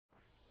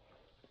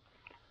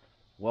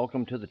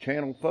Welcome to the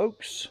channel,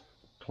 folks.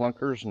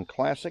 Clunkers and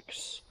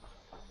Classics.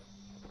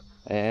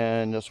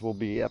 And this will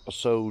be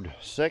episode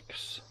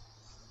 6.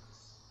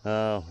 We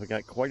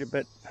got quite a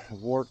bit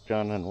of work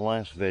done in the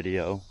last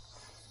video.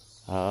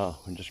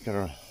 I'm just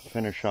going to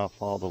finish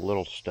off all the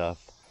little stuff.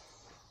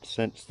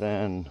 Since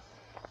then,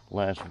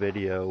 last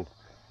video,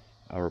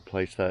 I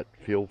replaced that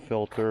fuel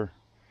filter.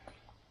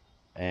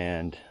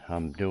 And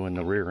I'm doing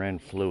the rear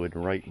end fluid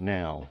right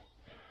now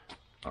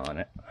on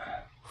it.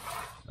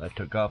 I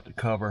took off the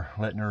cover,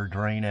 letting her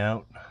drain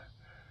out.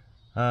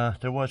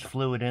 There was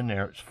fluid in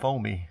there. It's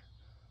foamy.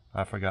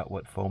 I forgot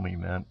what foamy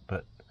meant,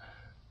 but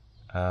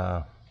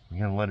we're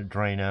gonna let it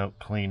drain out,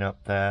 clean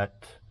up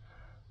that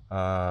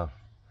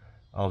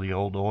all the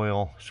old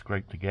oil,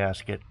 scrape the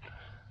gasket,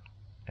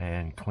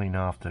 and clean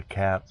off the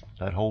cap.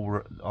 That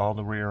whole, all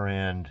the rear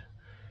end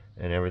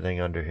and everything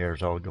under here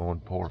is all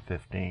going pour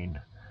 15.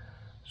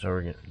 So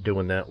we're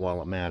doing that while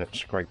I'm at it,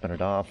 scraping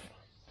it off.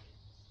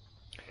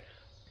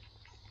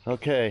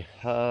 Okay,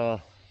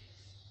 got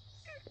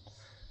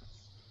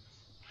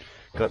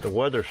the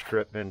weather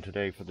strip in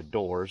today for the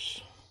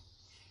doors.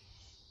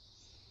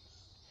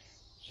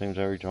 Seems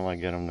every time I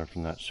get them, they're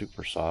from that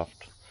super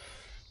soft.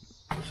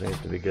 Seems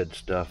to be good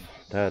stuff.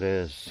 That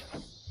is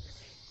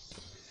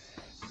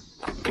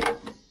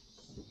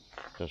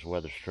just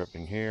weather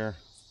stripping here.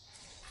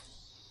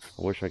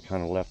 I wish I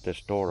kind of left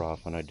this door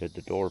off when I did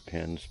the door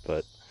pins,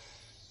 but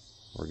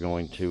we're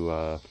going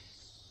to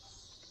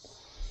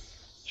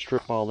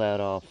strip all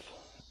that off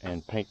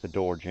and paint the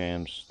door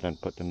jambs, then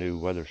put the new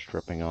weather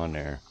stripping on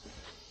there.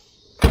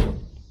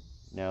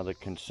 Now the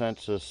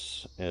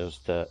consensus is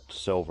that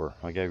silver.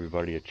 I gave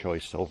everybody a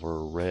choice, silver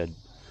or red,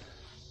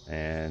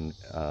 and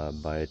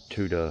by a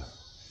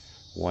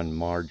 2-to-1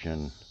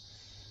 margin,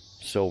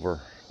 silver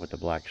with the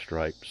black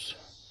stripes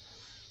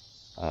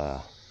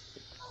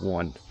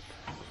won.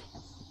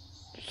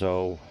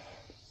 So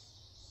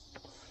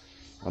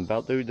I'm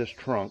about to do this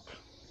trunk.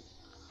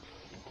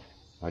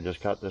 I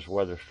just got this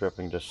weather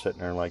stripping just sitting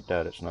there like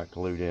that. It's not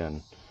glued in.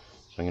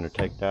 So I'm going to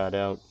take that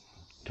out,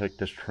 take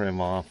this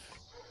trim off,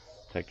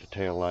 take the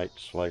tail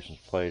lights, license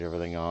plate,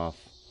 everything off,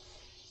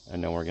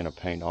 and then we're going to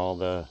paint all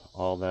that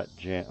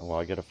well,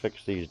 I got to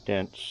fix these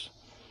dents.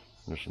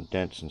 There's some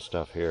dents and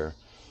stuff here.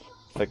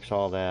 Fix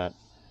all that,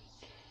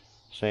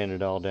 sand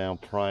it all down,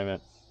 prime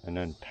it, and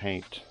then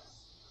paint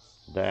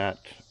that.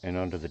 And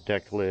under the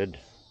deck lid,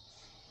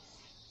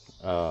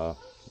 I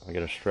got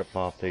to strip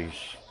off this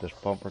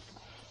bumper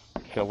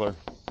filler.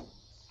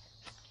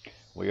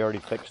 We already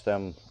fixed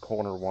them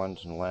corner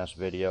ones in the last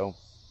video.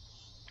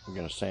 We're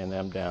going to sand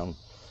them down,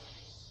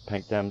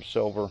 paint them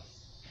silver,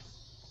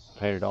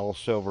 paint it all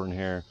silver in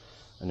here,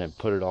 and then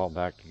put it all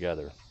back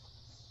together.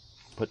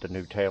 Put the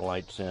new tail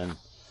lights in,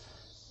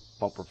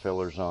 bumper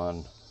fillers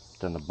on,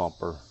 then the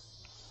bumper,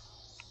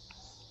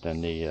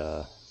 then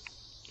the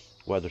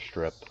weather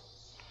strip.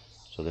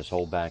 So this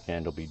whole back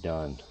end will be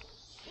done.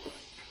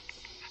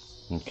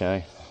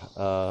 Okay,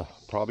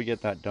 probably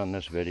get that done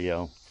this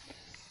video.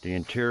 The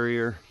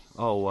interior,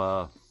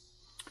 I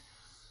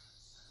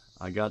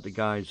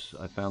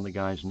found the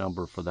guy's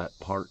number for that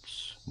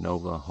Parts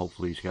Nova.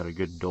 Hopefully he's got a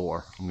good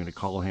door. I'm going to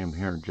call him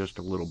here in just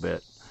a little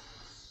bit,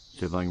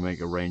 see if I can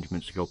make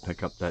arrangements to go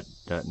pick up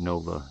that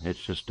Nova.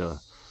 It's just a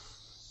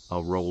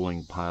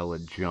rolling pile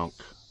of junk.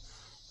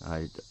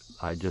 I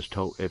just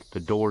hope if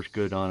the door's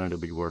good on it, it'll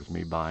be worth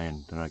me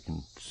buying. Then I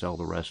can sell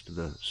the rest of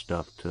the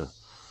stuff to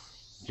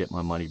get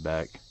my money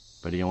back.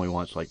 But he only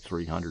wants like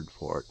 $300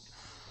 for it.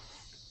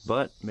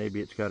 But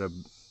maybe it's got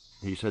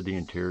he said the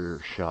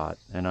interior shot,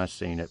 and I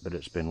seen it, but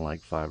it's been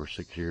like 5 or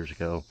 6 years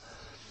ago.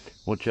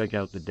 We'll check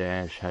out the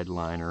dash,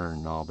 headliner,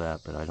 and all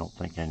that, but I don't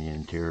think any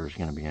interior is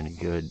going to be any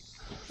good.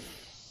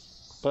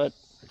 But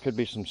there could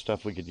be some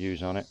stuff we could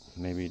use on it.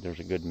 Maybe there's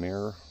a good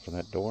mirror for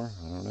that door.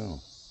 I don't know.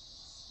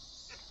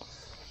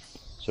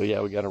 So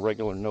yeah, we got a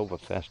regular Nova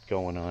Fest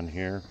going on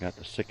here. Got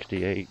the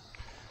 68.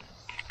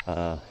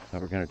 That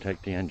we're going to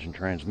take the engine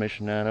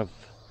transmission out of.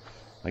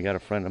 I got a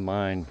friend of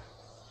mine,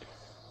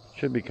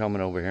 should be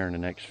coming over here in the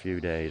next few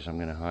days. I'm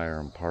going to hire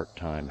him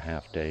part-time,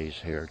 half days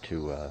here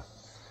to,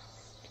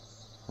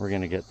 we're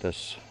going to get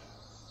this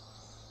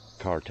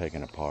car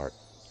taken apart.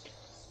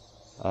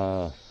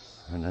 And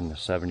then the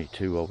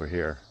 72 over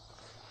here,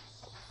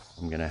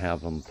 I'm going to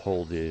have them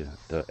pull the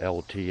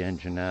LT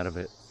engine out of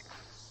it.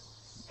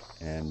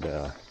 And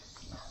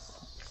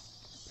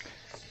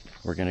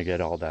we're going to get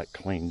all that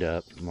cleaned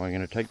up. We're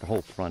going to take the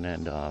whole front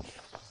end off,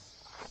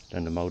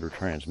 then the motor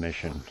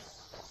transmission,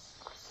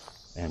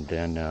 and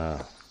then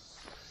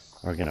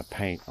we're going to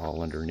paint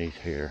all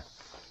underneath here.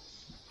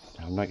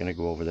 I'm not going to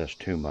go over this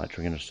too much.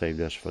 We're going to save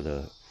this for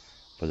the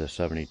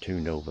 72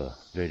 Nova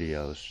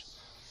videos.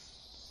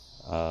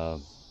 So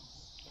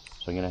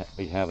I'm going to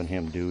be having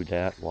him do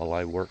that while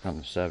I work on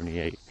the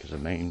 78, because the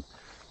main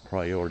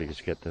priority is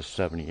to get this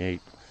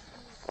 78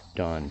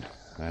 done.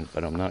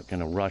 But I'm not going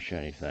to rush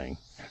anything.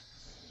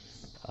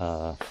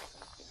 I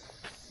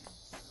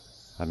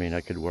mean,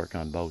 I could work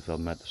on both of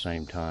them at the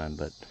same time,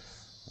 but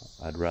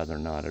I'd rather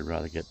not. I'd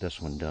rather get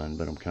this one done,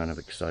 but I'm kind of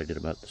excited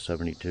about the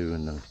 72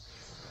 and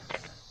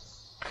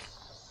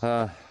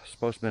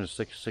Supposed to be a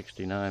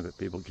 669, but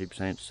people keep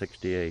saying it's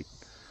 68.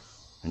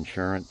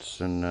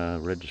 Insurance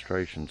and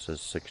registration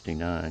says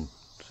 69,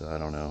 so I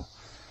don't know.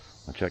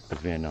 I'll check the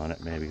VIN on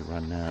it, maybe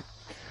run that.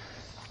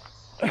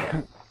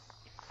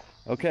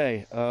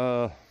 Okay,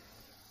 so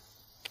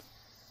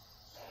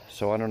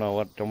I don't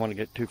know, don't want to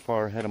get too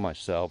far ahead of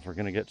myself. We're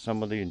going to get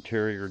some of the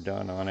interior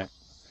done on it.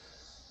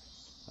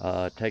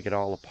 Take it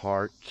all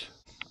apart.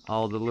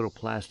 All the little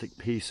plastic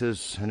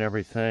pieces and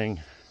everything.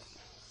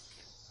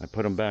 I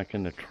put them back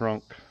in the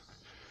trunk.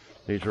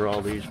 These are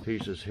all these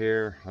pieces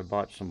here. I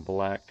bought some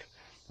black.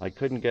 I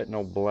couldn't get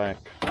no black.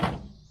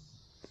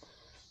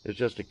 It's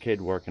just a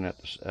kid working at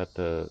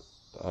the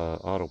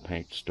auto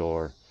paint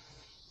store,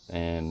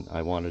 and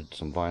I wanted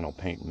some vinyl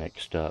paint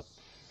mixed up,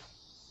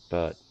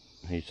 but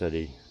he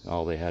said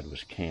all they had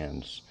was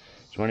cans.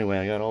 So anyway,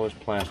 I got all this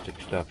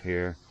plastic stuff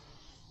here,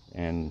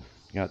 and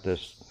got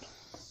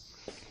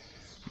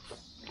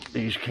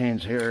these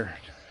cans here.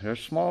 They're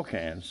small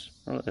cans.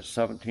 It's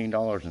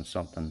 $17 and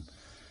something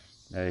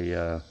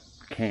a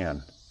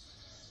can.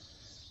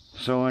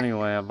 So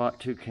anyway, I bought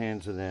 2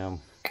 cans of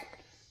them.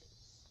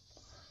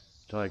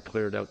 So I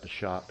cleared out the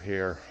shop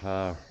here.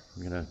 I'm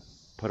gonna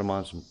put them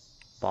on some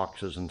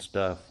boxes and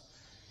stuff,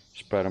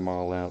 spread them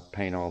all out,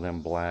 paint all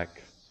them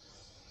black.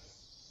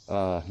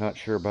 Not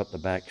sure about the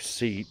back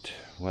seat,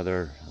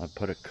 whether I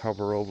put a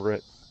cover over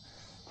it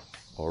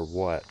or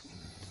what.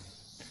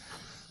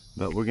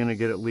 But we're gonna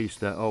get at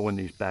least that. Oh, and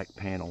these back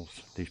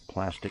panels, these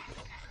plastic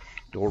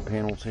door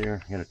panels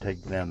here, I'm gonna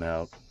take them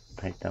out,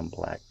 paint them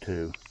black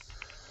too.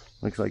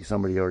 Looks like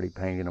somebody already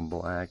painted them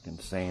black and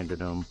sanded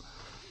them.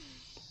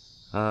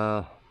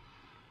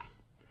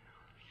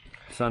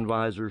 Sun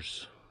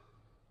visors.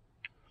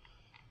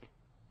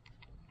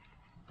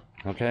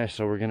 Okay,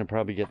 so we're gonna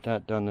probably get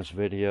that done this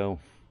video.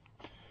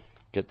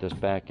 Get this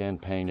back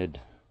end painted,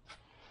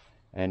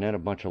 and then a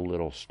bunch of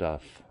little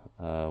stuff,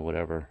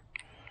 whatever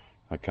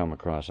I come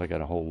across. I got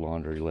a whole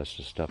laundry list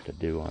of stuff to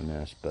do on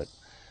this, but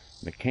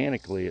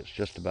mechanically it's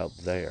just about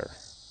there.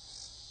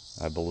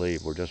 I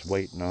believe we're just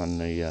waiting on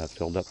the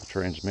filled up the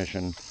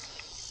transmission.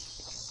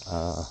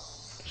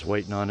 Just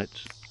waiting on it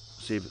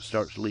to see if it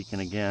starts leaking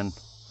again.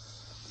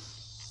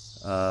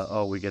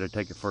 Oh, we got to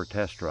take it for a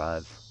test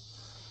drive.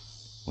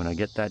 When I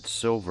get that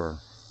silver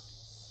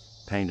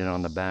painted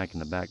on the back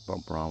and the back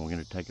bumper on, we're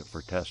going to take it for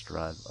a test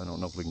drive. I don't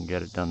know if we can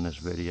get it done this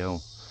video.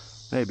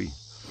 Maybe.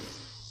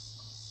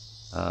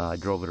 I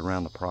drove it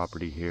around the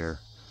property here.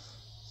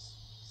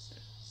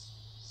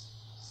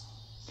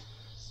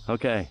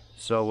 Okay,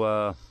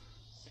 so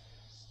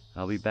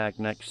I'll be back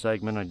next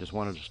segment. I just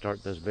wanted to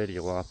start this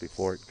video off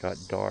before it got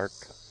dark,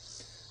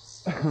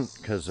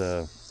 because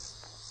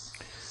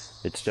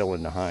it's still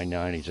in the high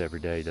 90s every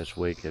day this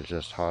week. It's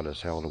just hot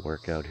as hell to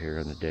work out here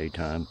in the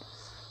daytime.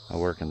 I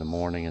work in the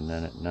morning and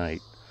then at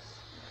night.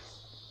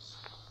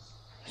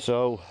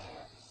 So,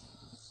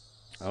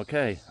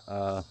 okay,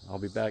 I'll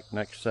be back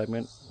next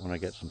segment when I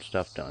get some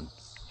stuff done.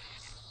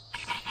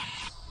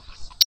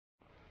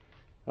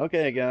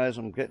 Okay guys,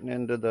 I'm getting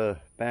into the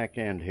back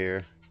end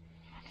here.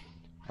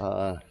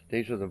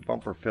 These are the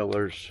bumper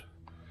fillers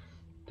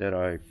that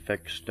I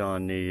fixed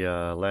on the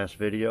last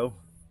video.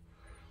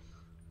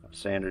 I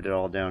sanded it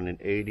all down in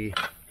 80.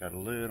 Got a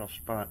little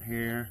spot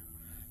here,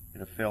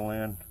 gonna fill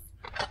in,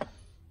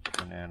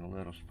 and then a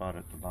little spot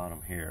at the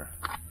bottom here.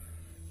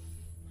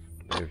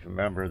 If you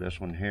remember, this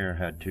one here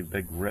had 2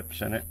 big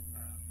rips in it,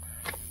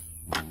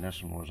 and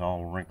this one was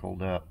all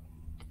wrinkled up.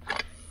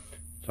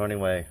 So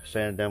anyway,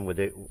 sanded them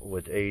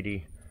with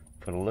 80,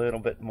 put a little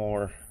bit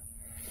more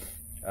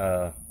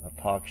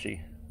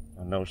epoxy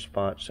on those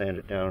spots, sand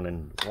it down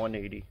in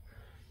 180,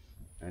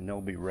 and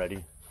they'll be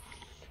ready.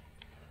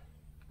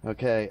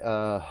 Okay,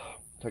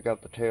 took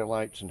out the tail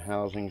lights and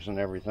housings and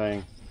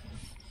everything,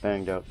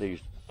 banged out this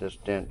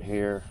dent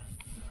here,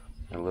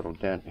 a little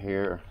dent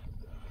here.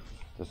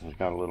 This one's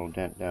got a little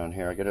dent down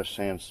here. I gotta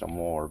sand some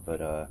more,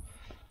 but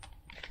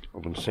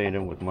I've been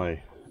sanding with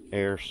my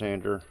air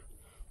sander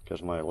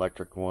because my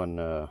electric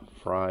one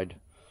fried,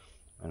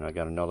 and I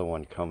got another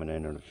one coming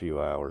in a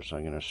few hours. So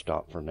I'm gonna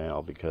stop for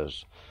now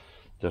because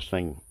this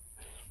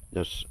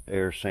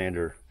air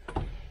sander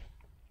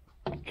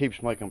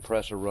keeps my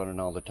compressor running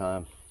all the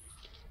time.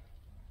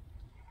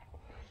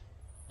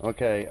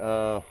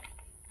 Okay,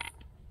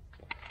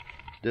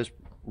 this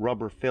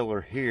rubber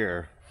filler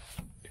here,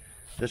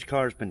 this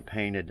car's been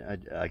painted.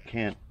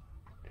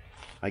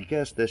 I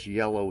guess this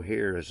yellow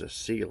here is a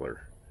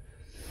sealer,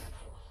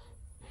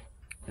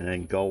 and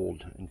then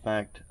gold. In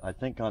fact, I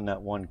think on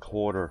that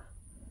 1/4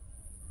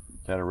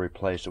 that I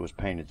replaced, it was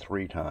painted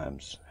 3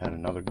 times, had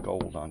another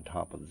gold on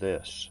top of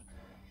this,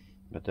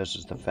 but this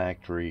is the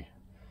factory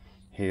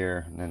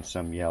here, and then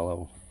some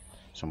yellow,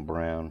 some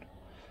brown.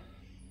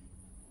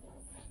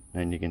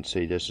 And you can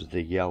see this is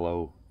the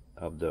yellow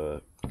of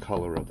the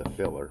color of the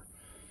filler,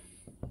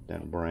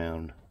 then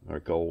brown or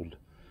gold,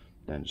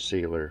 then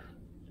sealer,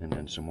 and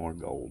then some more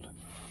gold.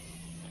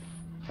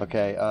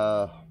 Okay,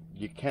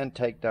 you can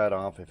take that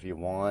off if you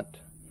want,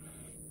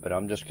 but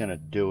I'm just gonna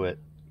do it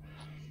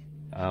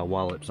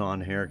while it's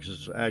on here, because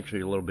it's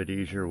actually a little bit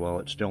easier while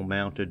it's still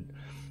mounted.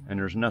 And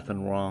there's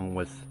nothing wrong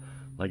with,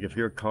 like if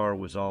your car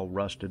was all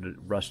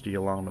rusty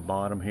along the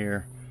bottom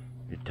here,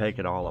 you take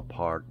it all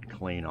apart and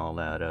clean all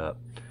that up.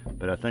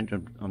 But I think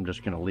I'm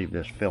just going to leave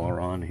this filler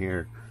on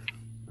here.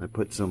 I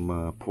put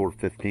some Pour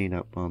 15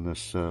 up on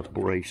this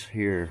brace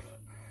here.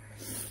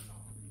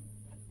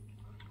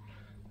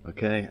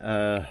 Okay,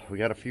 we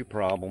got a few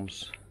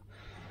problems.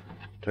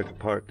 Took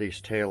apart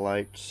these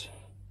taillights,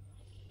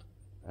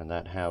 and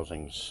that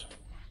housing's,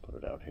 put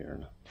it out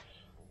here,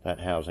 that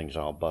housing's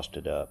all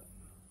busted up.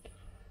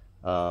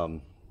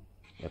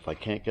 If I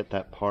can't get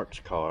that parts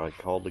car, I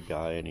called the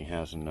guy and he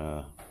hasn't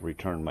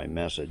returned my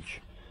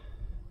message.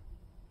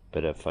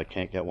 But if I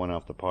can't get one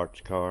off the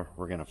parts car,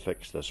 we're going to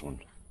fix this one.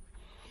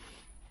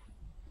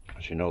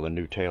 As you know, the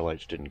new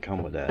taillights didn't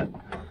come with that.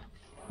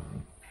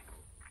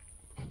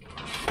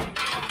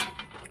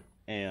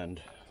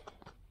 And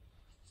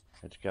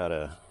it's got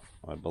a,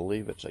 I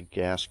believe it's a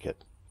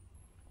gasket,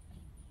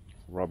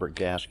 rubber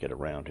gasket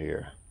around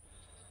here.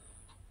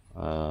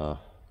 We're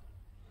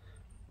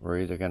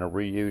either going to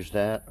reuse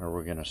that or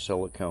we're going to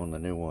silicone the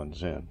new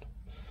ones in.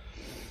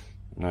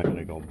 I'm not going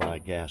to go buy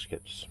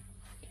gaskets.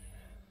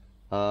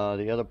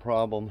 The other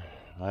problem,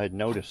 I had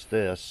noticed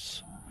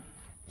this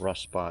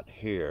rust spot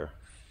here.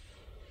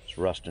 It's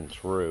rusting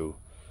through,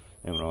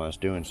 and when I was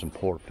doing some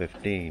Pour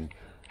 15,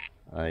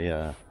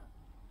 I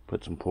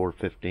put some Pour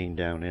 15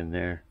 down in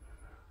there.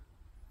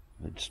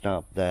 It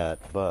stopped that,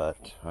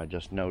 but I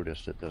just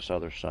noticed that this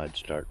other side's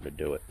starting to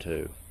do it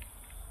too.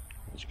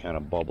 It's kind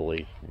of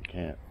bubbly. You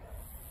can't,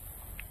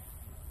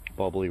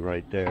 bubbly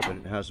right there, but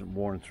it hasn't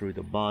worn through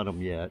the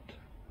bottom yet.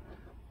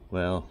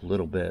 Well, a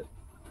little bit.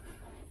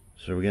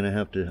 So we're gonna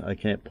have to, I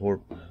can't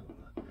pour,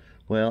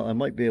 well, I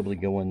might be able to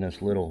go in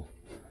this little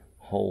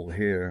hole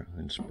here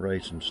and spray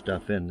some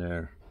stuff in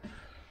there.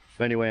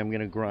 But anyway, I'm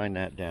gonna grind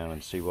that down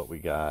and see what we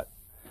got.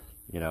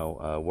 You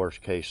know,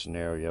 worst case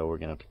scenario, we're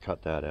gonna have to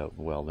cut that out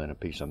and weld in a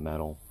piece of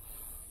metal.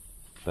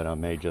 But I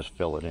may just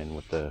fill it in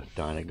with the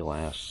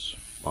Dynaglass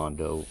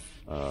Bondo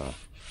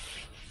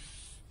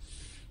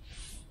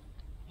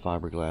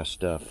fiberglass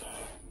stuff.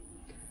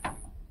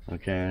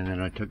 Okay, and then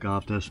I took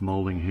off this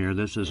molding here.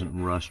 This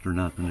isn't rust or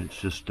nothing. It's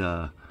just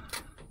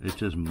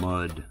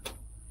mud,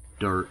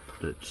 dirt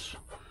that's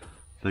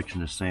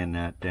fixing to sand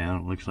that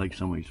down. It looks like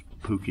somebody's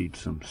pookied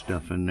some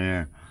stuff in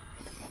there.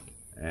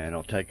 And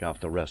I'll take off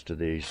the rest of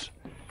these.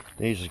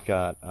 These have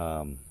got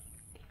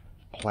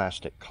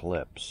plastic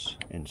clips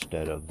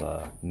instead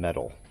of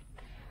metal.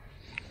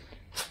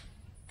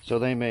 So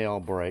they may all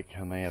break.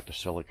 I may have to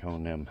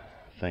silicone them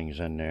things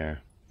in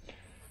there.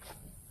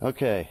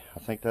 Okay, I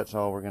think that's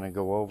all we're going to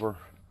go over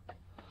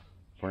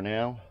for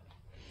now.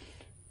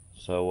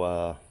 So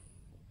I'm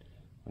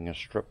going to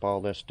strip all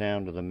this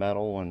down to the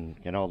metal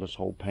and get all this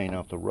whole paint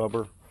off the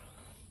rubber,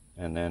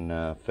 and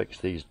then fix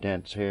these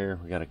dents here.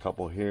 We got a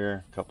couple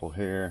here, a couple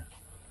here.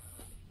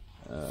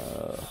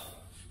 I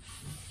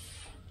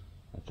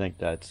think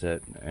that's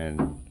it,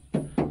 and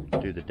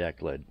do the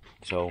deck lid.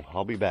 So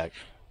I'll be back.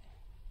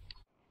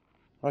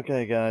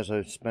 Okay guys,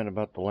 I've spent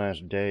about the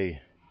last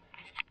day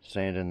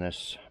sanding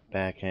this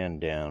back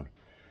end down.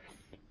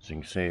 As you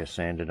can see, I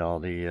sanded all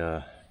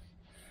the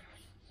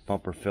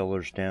bumper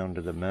fillers down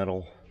to the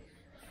metal,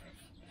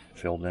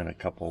 filled in a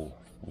couple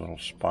little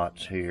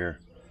spots here,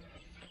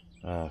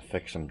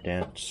 fixed some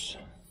dents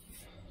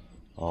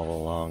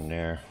all along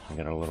there. I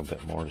got a little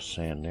bit more to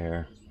sand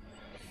there.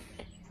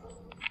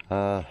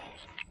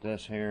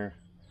 This here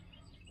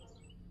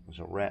was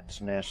a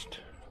rat's nest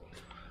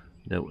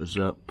that was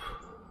up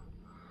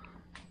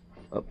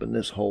in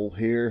this hole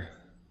here,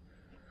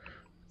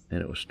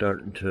 and it was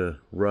starting to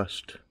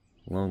rust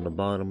along the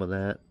bottom of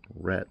that,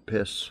 rat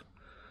piss.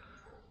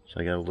 So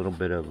I got a little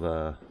bit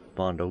of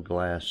Bondo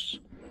glass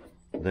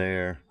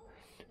there,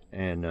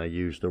 and I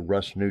used the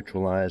rust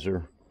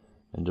neutralizer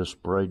and just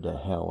sprayed the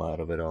hell out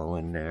of it all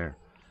in there.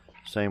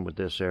 Same with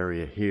this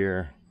area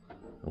here.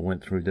 I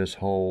went through this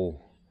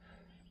hole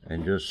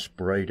and just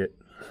sprayed it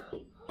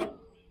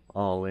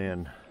all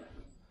in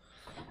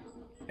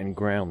and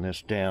ground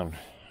this down.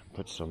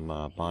 Put some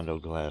Bondo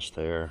glass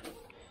there.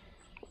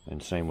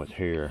 And same with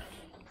here.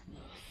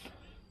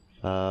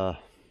 It's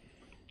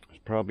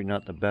probably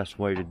not the best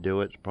way to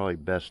do it. It's probably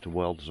best to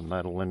weld some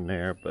metal in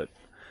there, but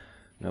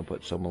I'll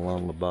put some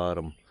along the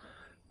bottom.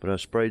 But I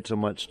sprayed so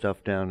much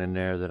stuff down in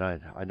there that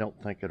I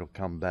don't think it'll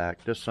come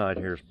back. This side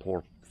here is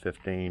Pour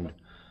 15,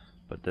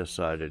 but this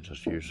side I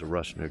just use the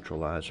rust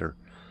neutralizer.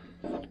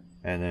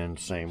 And then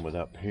same with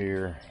up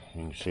here.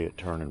 You can see it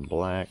turning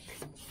black.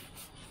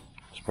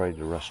 Sprayed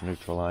the rust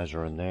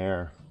neutralizer in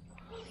there.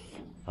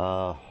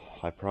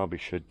 I probably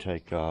should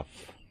take off.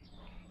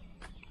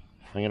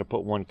 I'm gonna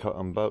put one coat.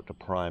 I'm about to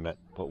prime it.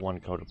 Put one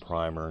coat of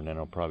primer, and then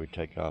I'll probably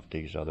take off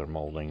these other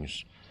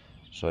moldings,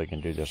 so I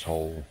can do this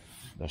whole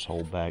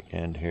back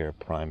end here,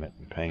 prime it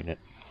and paint it.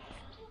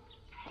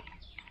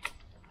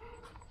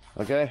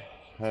 Okay,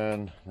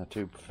 and the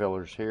two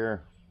fillers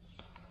here.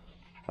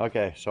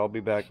 Okay, so I'll be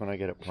back when I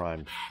get it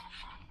primed.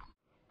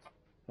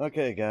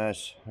 Okay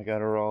guys, I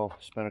got her all,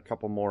 spent a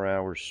couple more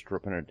hours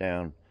stripping it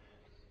down.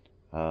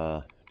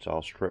 It's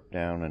all stripped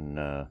down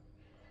and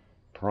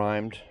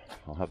primed.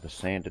 I'll have to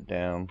sand it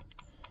down,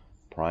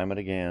 prime it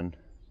again,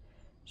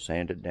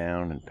 sand it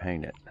down, and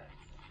paint it.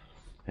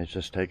 It's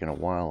just taking a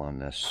while on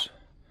this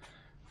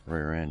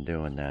rear end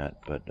doing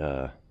that, but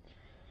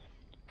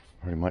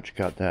pretty much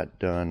got that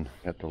done.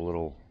 Got the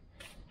little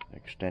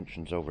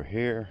extensions over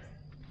here,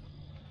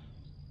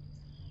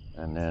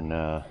 and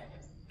then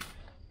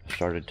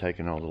started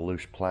taking all the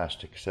loose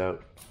plastics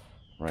out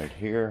right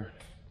here,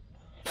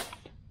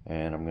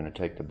 and I'm going to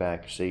take the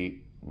back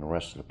seat and the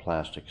rest of the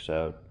plastics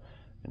out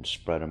and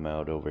spread them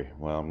out over.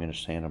 Well, I'm going to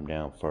sand them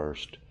down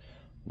first,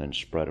 then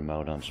spread them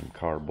out on some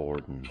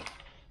cardboard and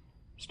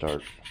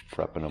start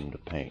prepping them to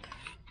paint.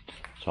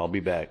 So I'll be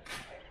back.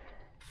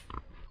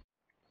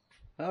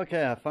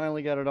 Okay, I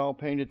finally got it all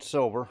painted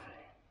silver.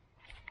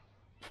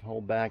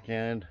 Whole back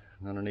end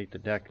underneath the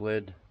deck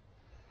lid.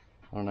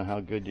 I don't know how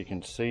good you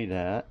can see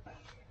that,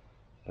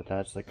 but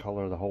that's the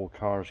color the whole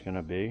car is going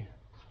to be.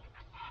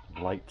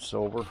 Light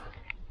silver.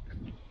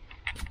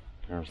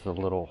 There's the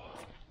little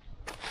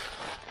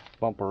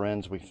bumper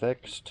ends we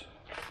fixed.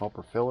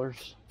 Bumper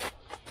fillers.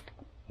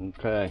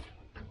 Okay.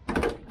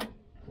 I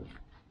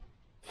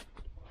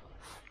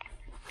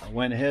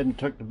went ahead and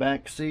took the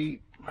back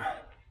seat,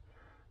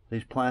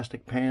 these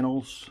plastic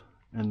panels,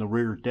 and the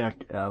rear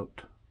deck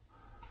out.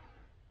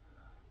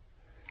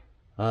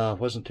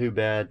 Wasn't too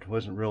bad.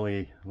 Wasn't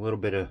really a little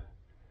bit of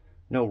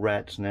no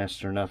rat's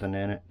nests or nothing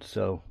in it,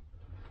 so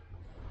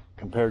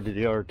compared to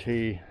the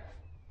RT,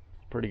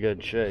 pretty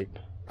good shape.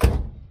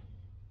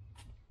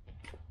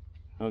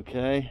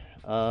 Okay,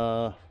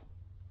 show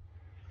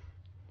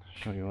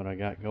you what I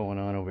got going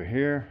on over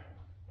here.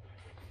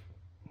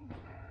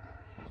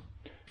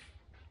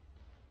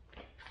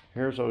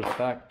 Here's those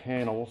back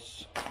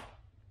panels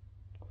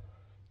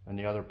and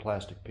the other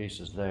plastic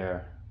pieces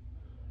there.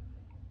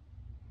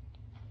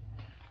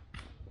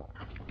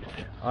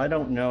 I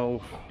don't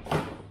know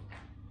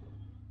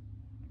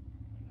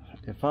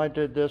if I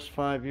did this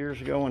 5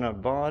 years ago when I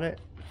bought it,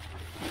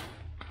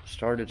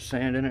 started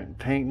sanding it and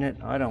painting it,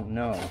 I don't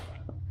know.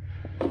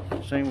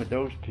 Same with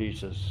those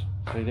pieces.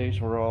 See,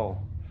 these were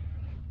all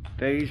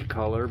beige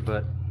color,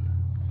 but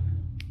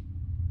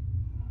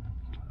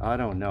I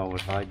don't know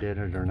if I did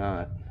it or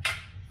not.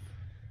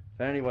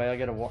 But anyway,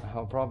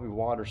 I'll probably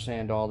water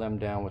sand all them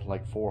down with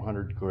like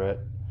 400 grit,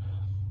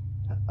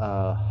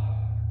 and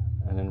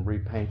then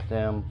repaint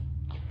them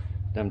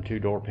two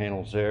door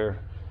panels there.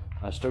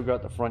 I still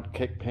got the front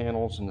kick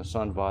panels and the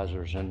sun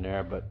visors in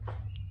there, but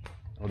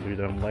I'll do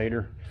them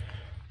later.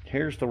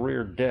 Here's the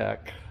rear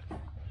deck,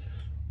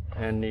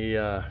 and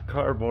the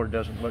cardboard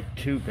doesn't look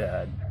too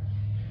bad.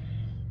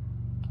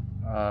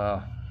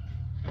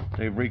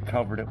 They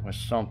recovered it with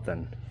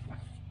something.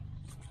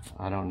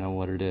 I don't know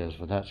what it is,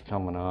 but that's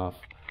coming off.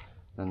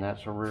 And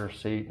that's a rear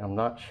seat. I'm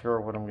not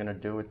sure what I'm going to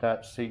do with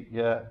that seat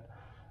yet.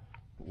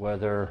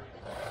 Whether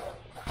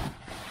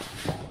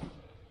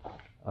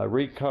I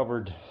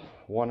recovered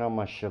one on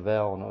my Chevy,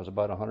 and it was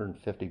about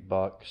 150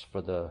 bucks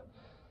for the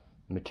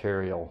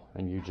material,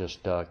 and you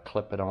just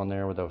clip it on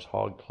there with those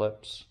hog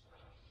clips.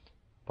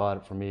 Bought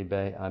it from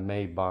eBay. I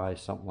may buy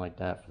something like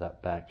that for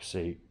that back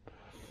seat.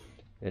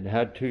 It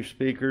had 2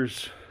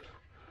 speakers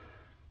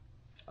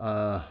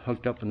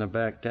hooked up in the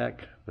back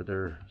deck, but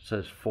it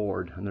says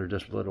Ford, and they're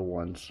just little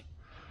ones.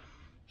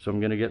 So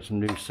I'm going to get some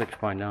new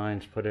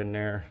 6x9s put in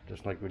there,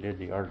 just like we did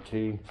the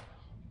RT.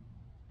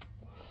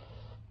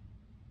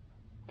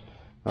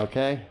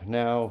 Okay,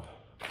 now,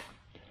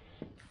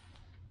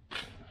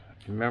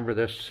 remember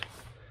this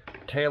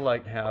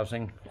taillight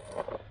housing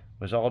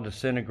was all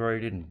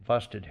disintegrated and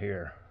busted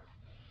here.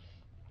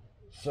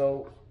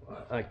 So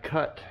I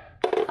cut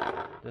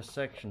this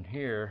section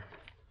here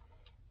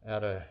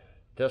out of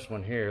this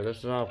one here. This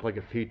is off like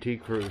a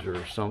PT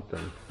Cruiser or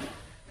something.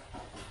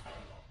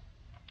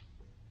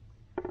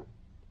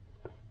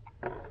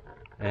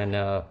 And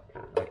I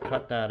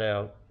cut that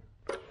out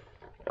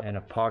and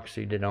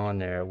epoxied it on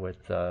there with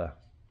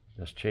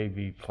this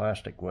Chevy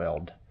plastic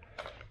weld.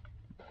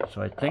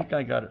 So I think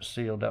I got it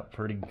sealed up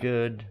pretty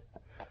good,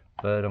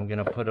 but I'm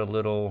gonna put a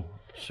little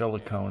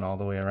silicone all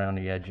the way around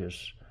the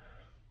edges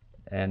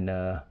and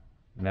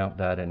mount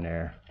that in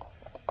there.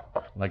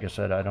 Like I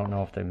said, I don't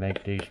know if they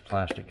make these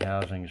plastic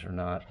housings or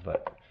not,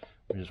 but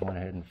we just went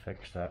ahead and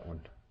fixed that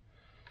one.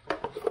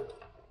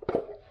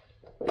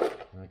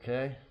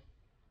 Okay,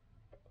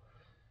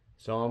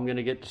 so I'm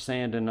gonna get to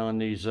sanding on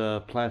these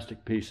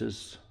plastic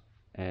pieces,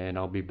 and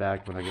I'll be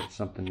back when I get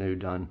something new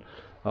done.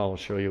 I'll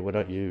show you what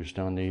I used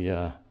on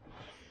the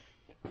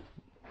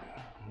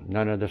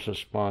none of this is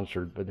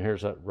sponsored, but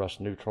here's that rust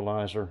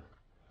neutralizer,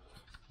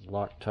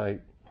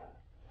 Loctite.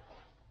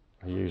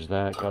 I used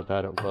that, got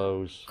that at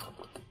Lowe's,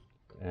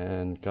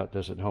 and got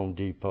this at Home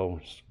Depot.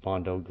 It's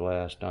Bondo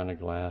glass,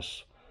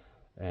 Dynaglass,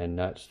 and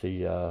that's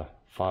the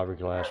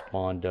fiberglass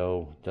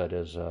Bondo that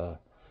is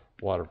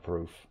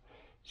waterproof.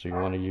 So you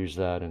want to use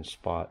that in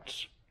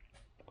spots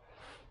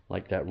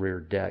like that rear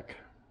deck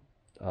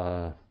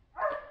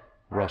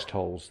rust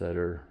holes that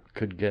are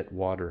could get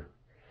water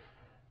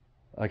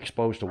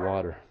exposed to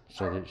water.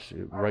 So it's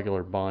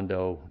regular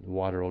Bondo,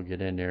 water will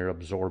get in there,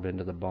 absorb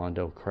into the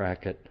Bondo,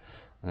 crack it,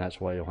 and that's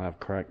why you'll have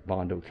cracked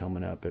Bondo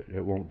coming up.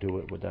 It won't do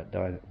it with that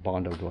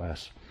Bondo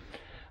glass.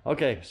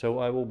 Okay, so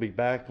I will be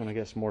back when I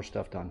get some more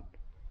stuff done.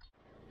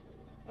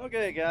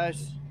 Okay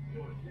guys,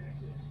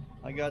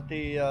 I got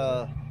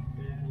the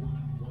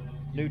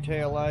new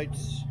tail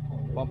lights,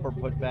 bumper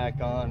put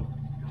back on.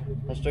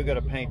 I still got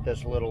to paint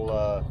this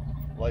little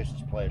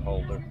license plate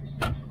holder.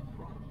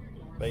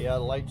 But yeah, the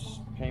lights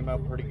came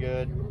out pretty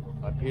good.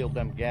 I peeled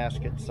them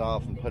gaskets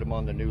off and put them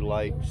on the new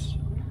lights.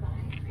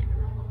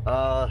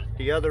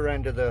 The other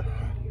end of the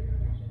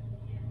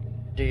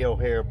deal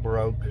here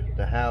broke,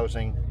 the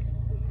housing.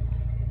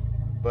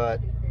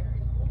 But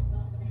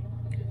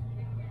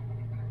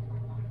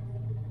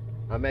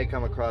I may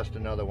come across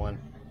another one.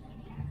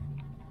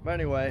 But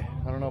anyway,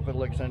 I don't know if it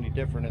looks any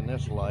different in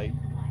this light.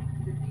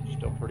 It's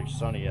still pretty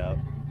sunny out.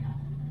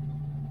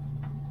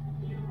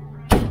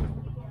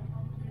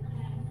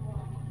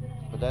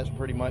 But that's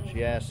pretty much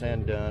the ass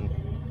end done.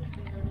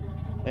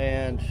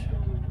 And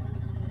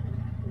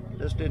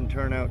this didn't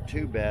turn out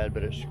too bad,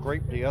 but it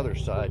scraped the other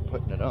side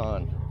putting it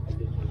on.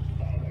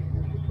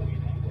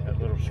 Got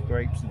little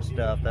scrapes and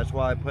stuff. That's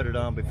why I put it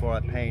on before I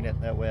paint it.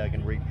 That way I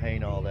can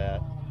repaint all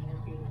that.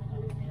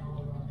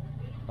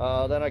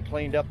 Then I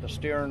cleaned up the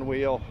steering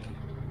wheel.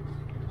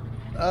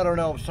 I don't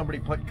know if somebody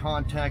put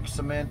contact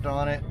cement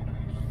on it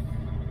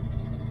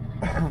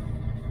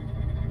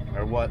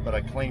or what, but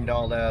I cleaned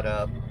all that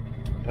up,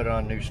 put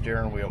on new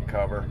steering wheel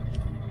cover,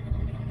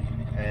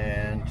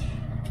 and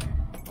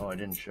oh, I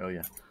didn't show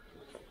you.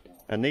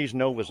 And these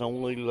Novas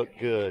only look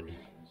good.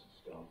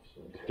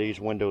 These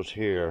windows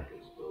here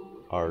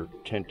are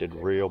tinted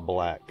real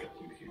black.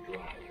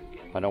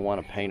 I don't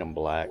want to paint them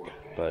black,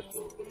 but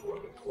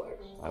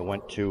I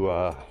went to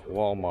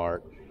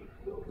Walmart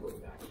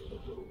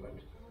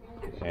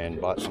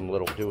and bought some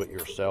little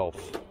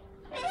do-it-yourself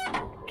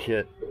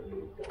kit,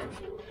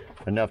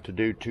 enough to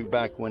do two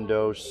back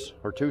windows,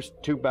 or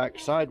two back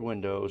side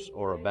windows,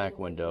 or a back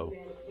window.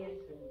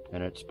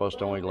 And it's supposed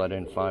to only let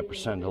in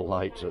 5% of the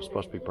light, so it's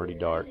supposed to be pretty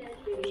dark.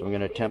 So I'm going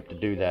to attempt to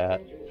do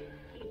that.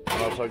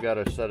 I also got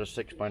a set of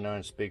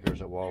 6x9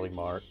 speakers at Wally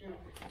Mart.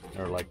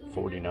 They're like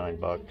 49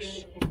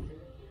 bucks.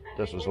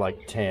 This was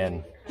like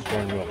 10.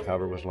 Steering wheel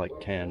cover was like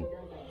 10.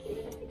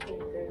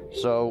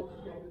 So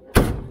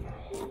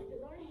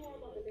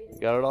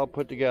got it all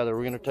put together.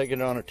 We're going to take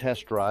it on a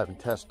test drive and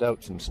test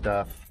out some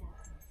stuff.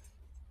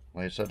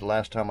 Like I said, the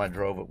last time I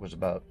drove it was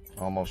about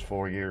almost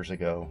 4 years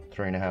ago,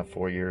 3.5,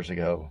 4 years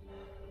ago.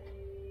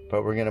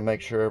 But we're going to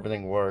make sure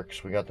everything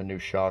works. We got the new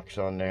shocks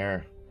on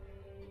there,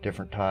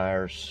 different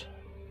tires.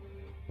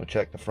 We'll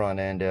check the front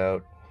end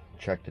out,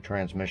 check the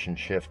transmission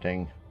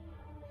shifting,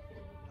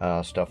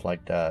 stuff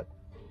like that.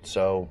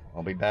 So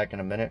I'll be back in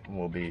a minute and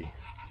we'll be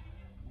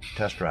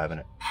test driving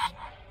it.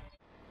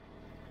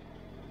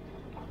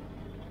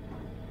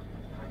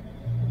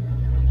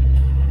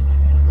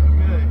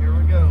 Okay, here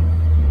we go.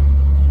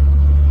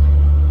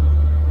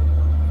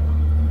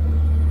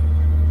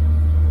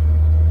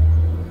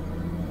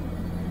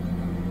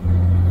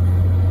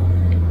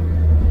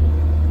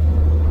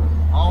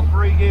 All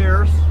 3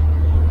 gears.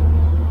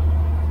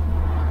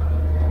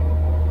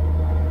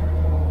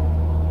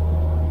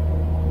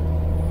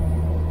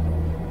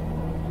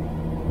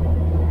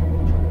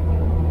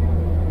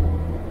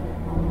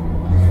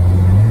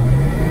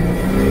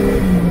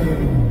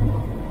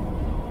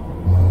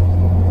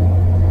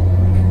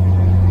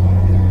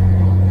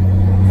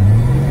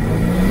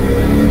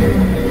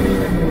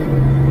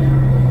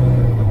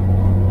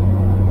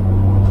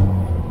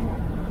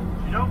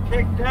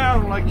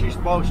 Like she's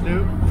supposed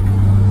to.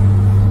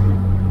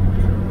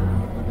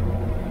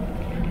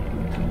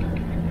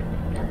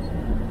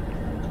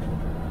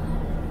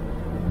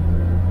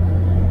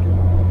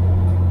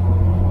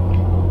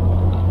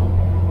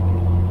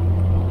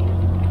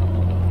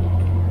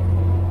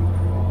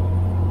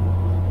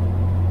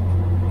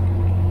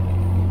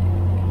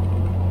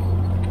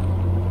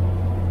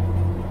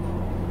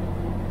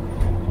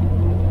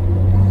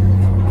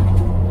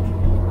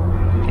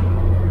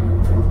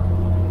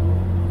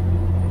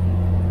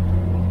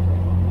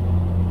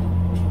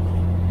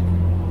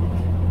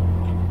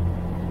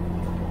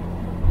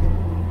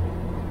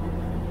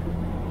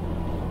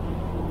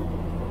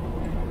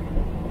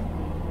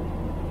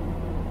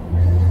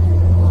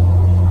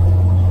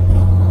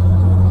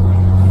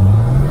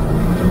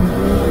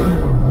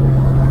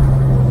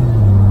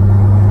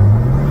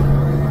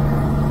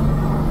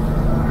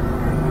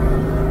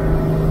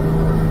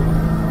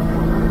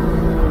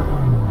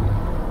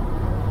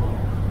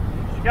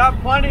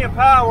 Got plenty of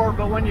power,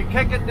 but when you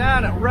kick it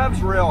down, it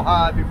revs real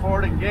high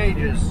before it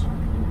engages.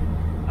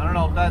 I don't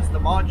know if that's the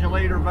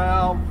modulator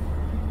valve.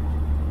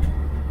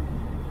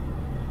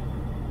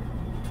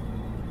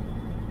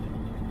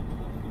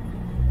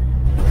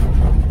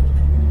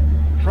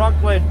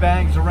 Trunk lid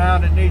bangs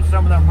around. It needs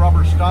some of them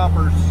rubber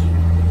stoppers.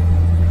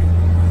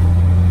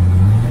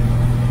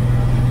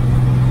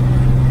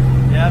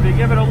 Yeah, if you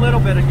give it a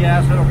little bit of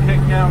gas, it'll kick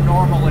down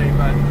normally,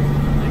 but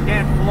it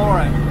can't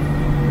floor it.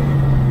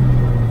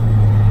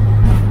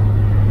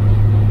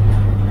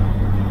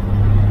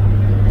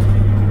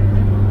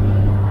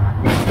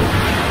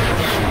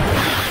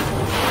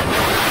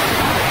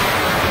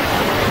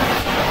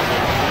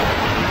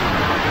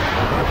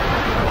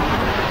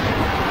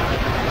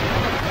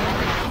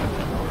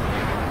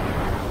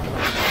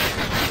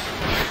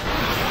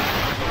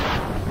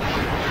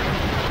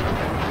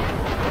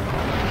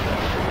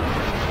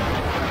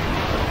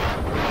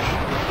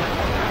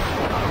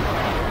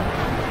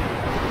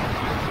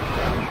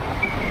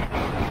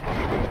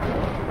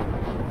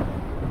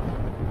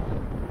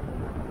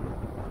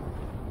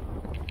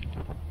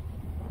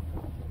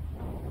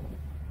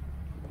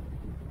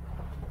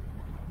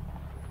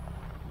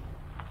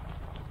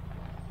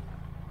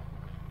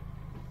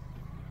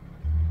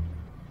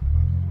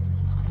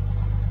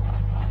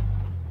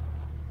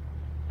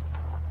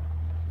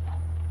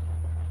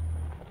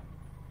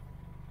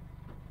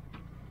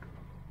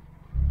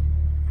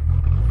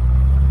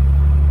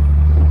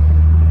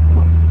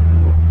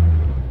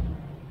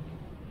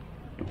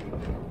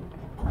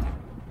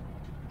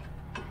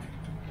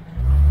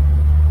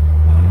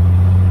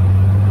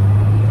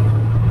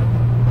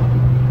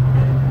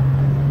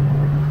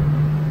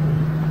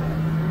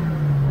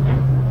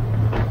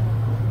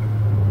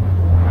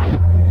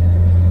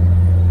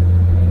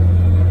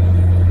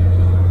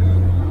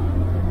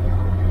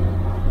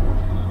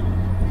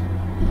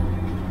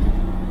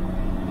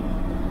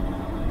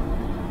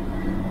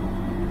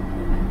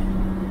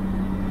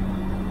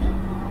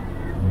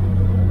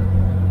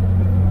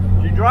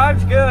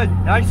 Drives good,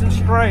 nice and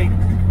straight.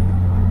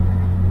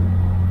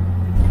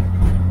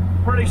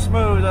 Pretty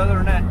smooth other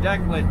than that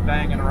deck lid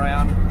banging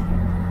around.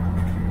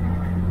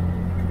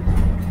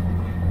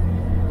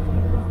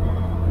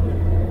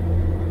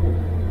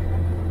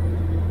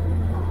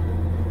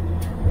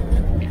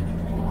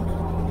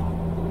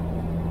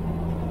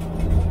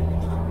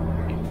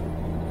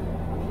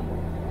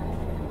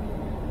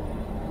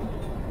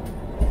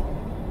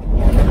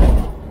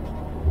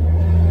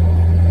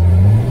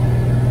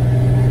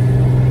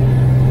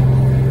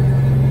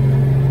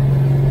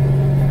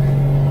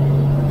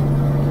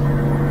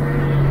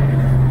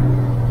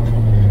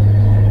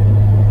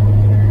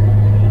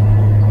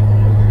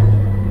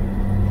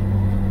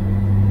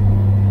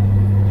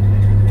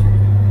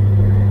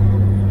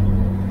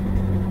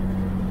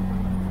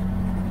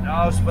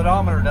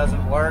 Speedometer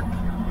doesn't work.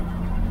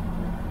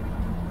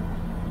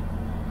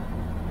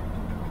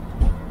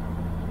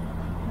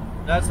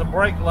 That's the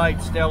brake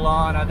light still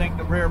on. I think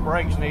the rear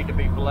brakes need to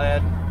be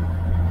bled.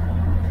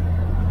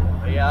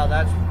 But yeah,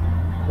 that's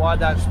why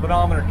that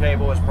speedometer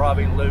cable is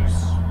probably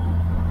loose.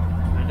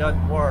 It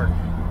doesn't work.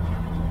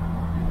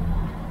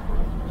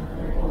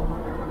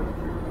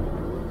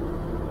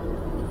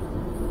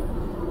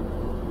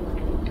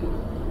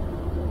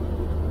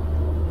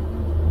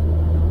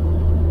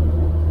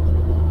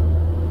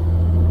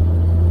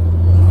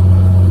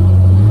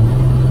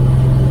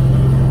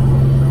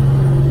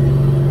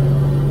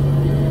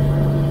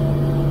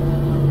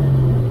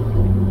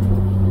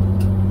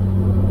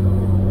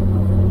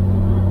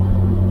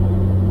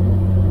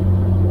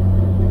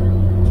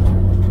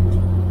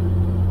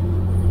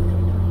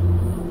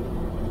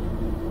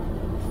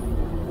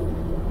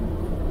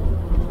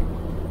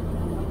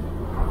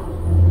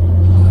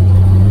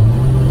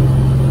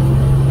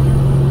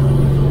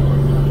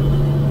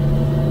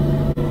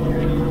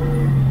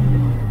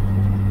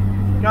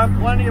 Got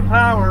plenty of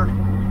power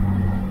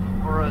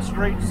for a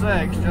straight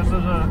 6,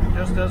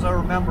 just as I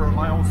remember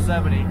my old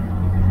 70.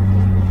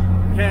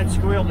 Can't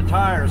squeal the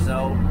tires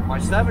though. My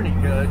 70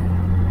 could,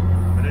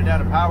 but it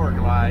had a power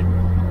glide.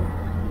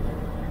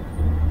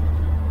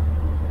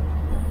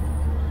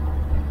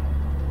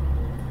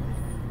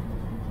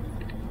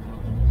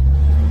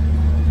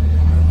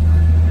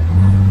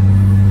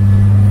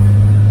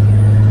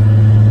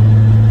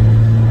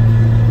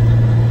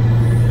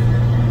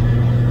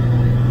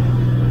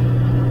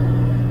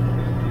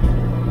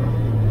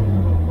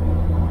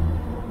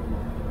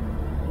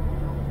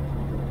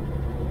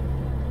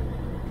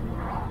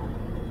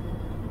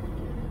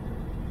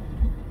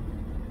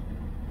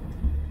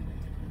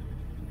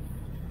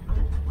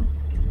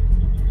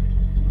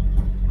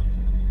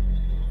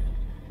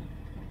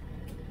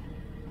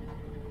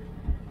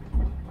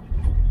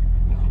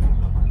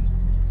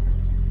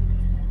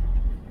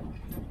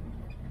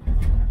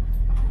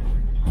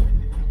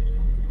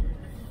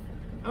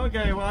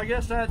 Okay, well I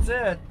guess that's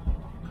it.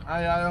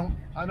 I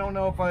don't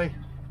know if I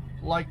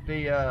like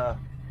the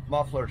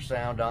muffler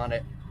sound on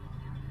it.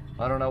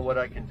 I don't know what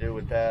I can do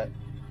with that.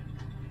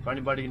 If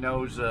anybody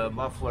knows a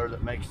muffler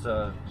that makes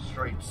a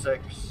straight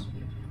 6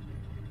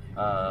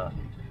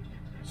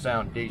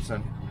 sound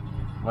decent,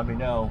 let me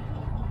know.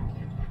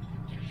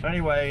 So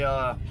anyway,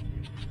 I'll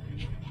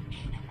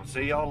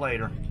see y'all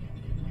later.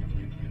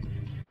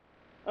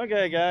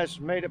 Okay guys,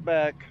 made it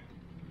back.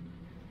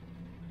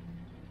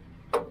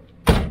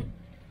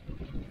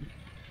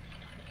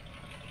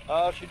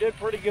 She did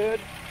pretty good.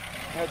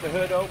 Had the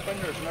hood open,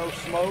 there's no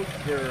smoke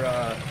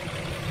or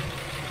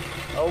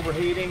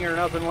overheating or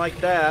nothing like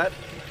that.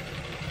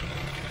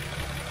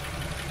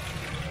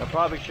 I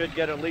probably should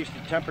get at least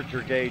a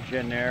temperature gauge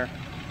in there.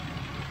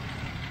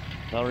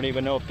 I don't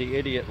even know if the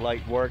idiot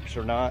light works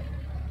or not.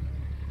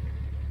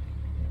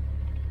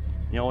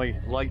 The only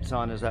lights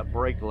on is that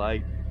brake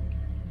light.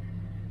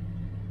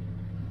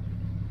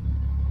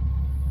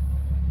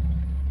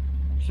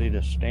 See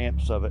the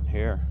stamps of it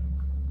here.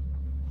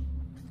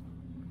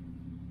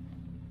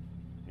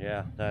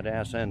 Yeah, that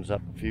ass ends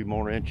up a few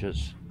more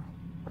inches.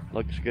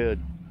 Looks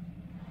good.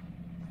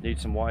 Need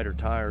some wider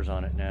tires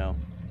on it now.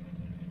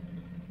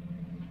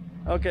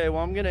 Okay,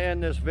 well, I'm gonna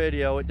end this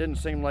video. It didn't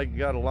seem like you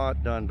got a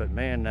lot done, but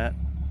man, that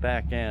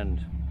back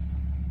end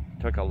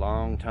took a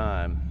long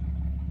time.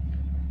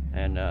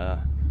 And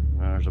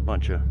there's a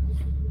bunch of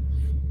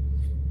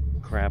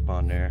crap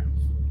on there.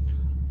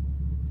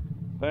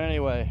 But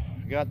anyway,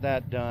 got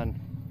that done.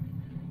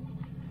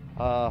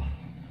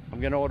 I'm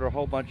gonna order a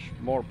whole bunch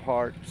more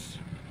parts.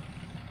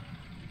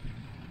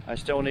 I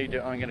still need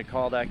to, I'm gonna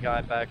call that guy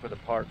back with a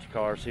parts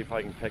car, see if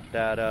I can pick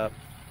that up.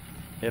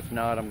 If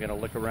not, I'm gonna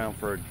look around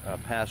for a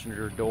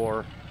passenger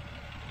door.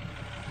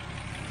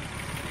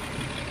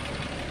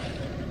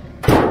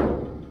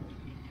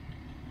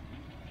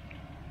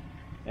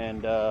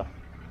 And I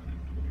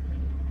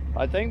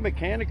think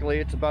mechanically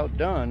it's about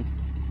done.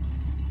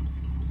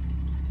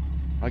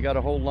 I got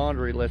a whole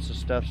laundry list of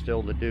stuff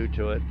still to do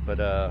to it,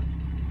 but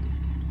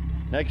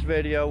next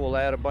video we'll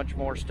add a bunch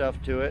more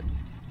stuff to it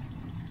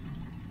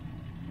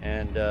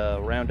and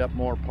round up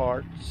more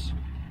parts.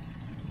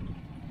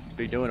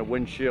 Be doing a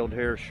windshield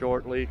here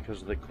shortly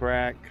because of the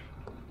crack.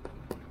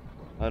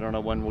 I don't know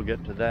when we'll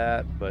get to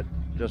that, but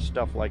just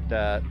stuff like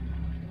that.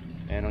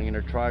 And I'm going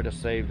to try to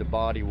save the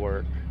body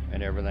work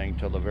and everything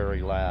till the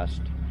very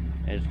last.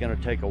 And it's going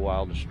to take a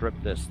while to strip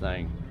this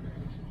thing.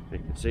 You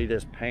can see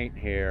this paint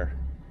here.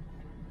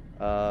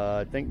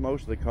 I think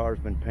most of the car's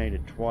been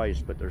painted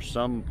twice, but there's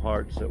some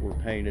parts that were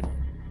painted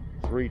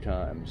 3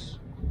 times.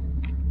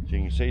 So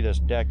you can see this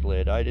deck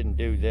lid. I didn't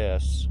do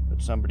this,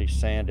 but somebody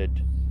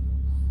sanded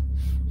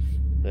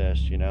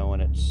this, you know,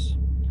 and it's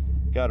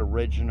got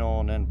original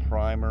and then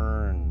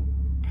primer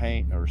and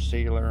paint or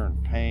sealer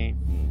and paint,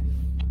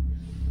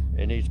 and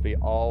it needs to be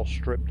all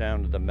stripped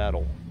down to the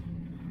metal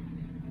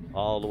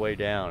all the way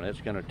down.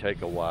 It's going to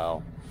take a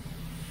while,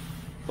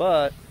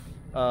 but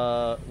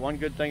one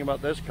good thing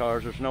about this car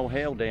is there's no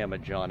hail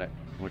damage on it,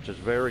 which is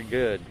very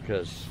good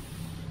because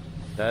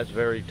that's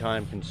very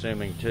time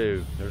consuming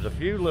too. There's a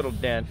few little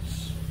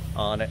dents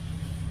on it.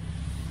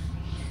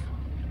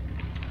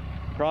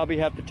 Probably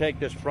have to take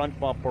this front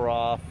bumper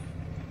off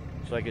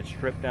so I can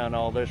strip down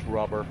all this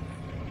rubber.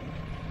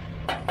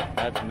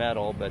 That's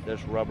metal, but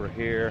this rubber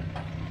here,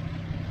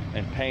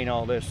 and paint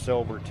all this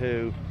silver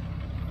too.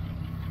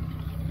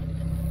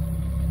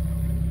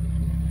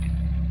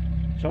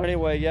 So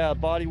anyway, yeah,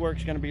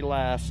 bodywork's gonna be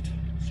last.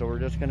 So we're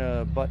just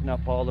gonna button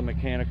up all the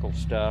mechanical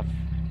stuff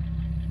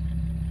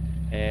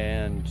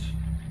and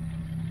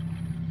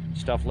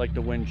stuff like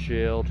the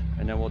windshield,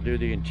 and then we'll do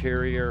the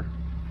interior.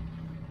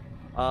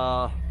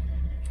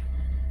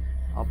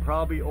 I'll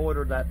probably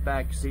order that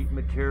back seat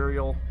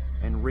material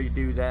and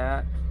redo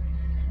that,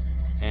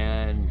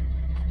 and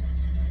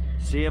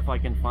see if I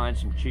can find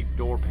some cheap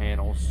door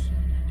panels.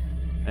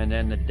 And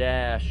then the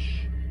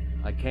dash,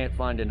 I can't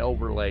find an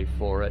overlay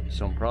for it,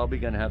 so I'm probably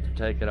gonna have to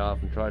take it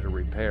off and try to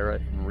repair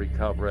it and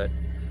recover it.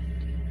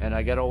 And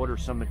I gotta order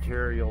some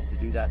material to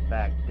do that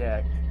back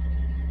deck.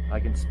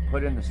 I can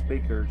put in the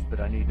speakers, but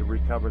I need to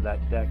recover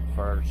that deck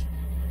first.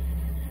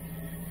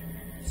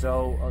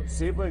 So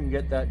see if we can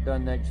get that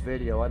done next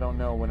video. I don't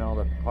know when all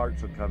the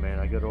parts will come in.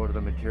 I gotta order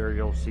the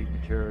material, seat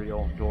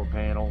material, door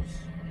panels,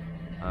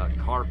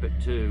 carpet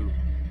too.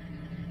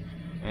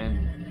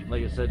 And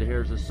like I said,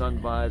 here's the sun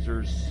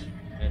visors,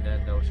 and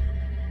then those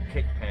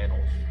kick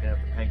panels. You have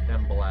to paint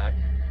them black,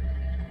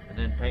 and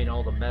then paint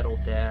all the metal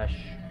dash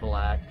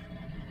black.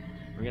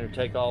 We're gonna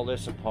take all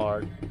this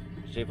apart,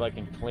 see if I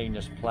can clean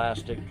this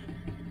plastic,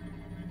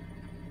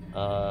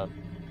 and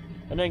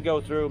then go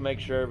through and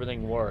make sure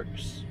everything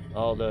works.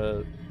 All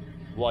the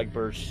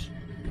wipers,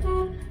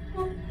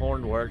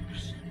 horn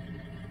works,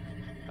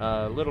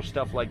 little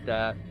stuff like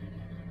that.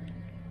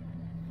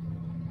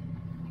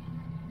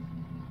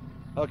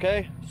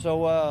 Okay,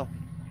 so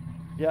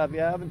yeah, if you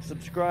haven't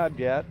subscribed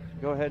yet,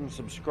 go ahead and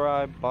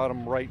subscribe,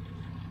 bottom right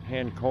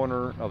hand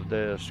corner of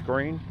the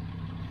screen,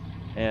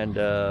 and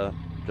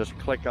just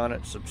click on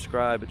it,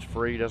 subscribe. It's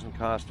free, doesn't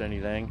cost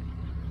anything.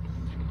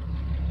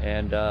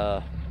 And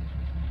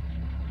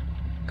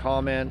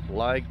comment,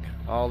 like,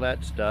 all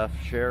that stuff,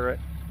 share it.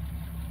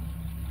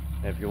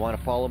 If you want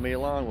to follow me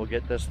along, we'll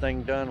get this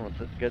thing done.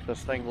 We'll get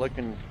this thing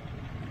looking,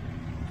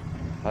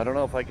 I don't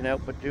know if I can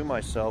help but do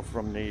myself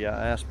from the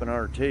Aspen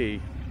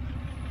RT,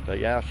 but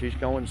yeah, she's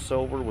going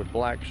silver with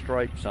black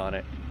stripes on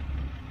it,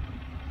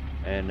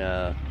 and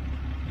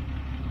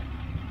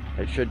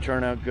it should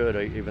turn out good,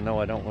 even though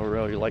I don't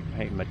really like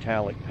painting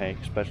metallic paint,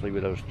 especially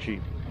with those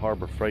cheap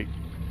Harbor Freight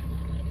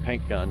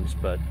paint guns,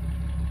 but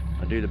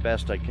I do the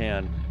best I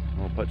can.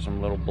 We'll put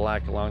some little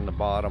black along the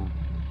bottom.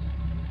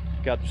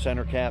 Got the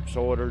center caps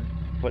ordered,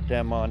 put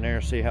them on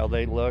there, see how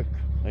they look.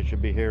 They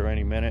should be here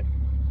any minute.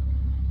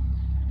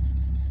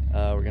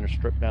 We're going to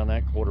strip down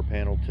that quarter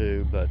panel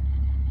too, but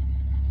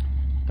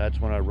that's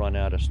when I run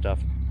out of stuff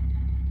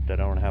that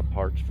I don't have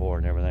parts for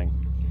and everything.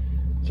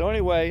 So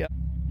anyway,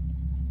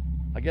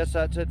 I guess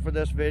that's it for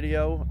this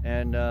video,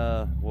 and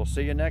we'll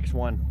see you next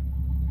one.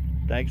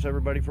 Thanks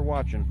everybody for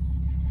watching.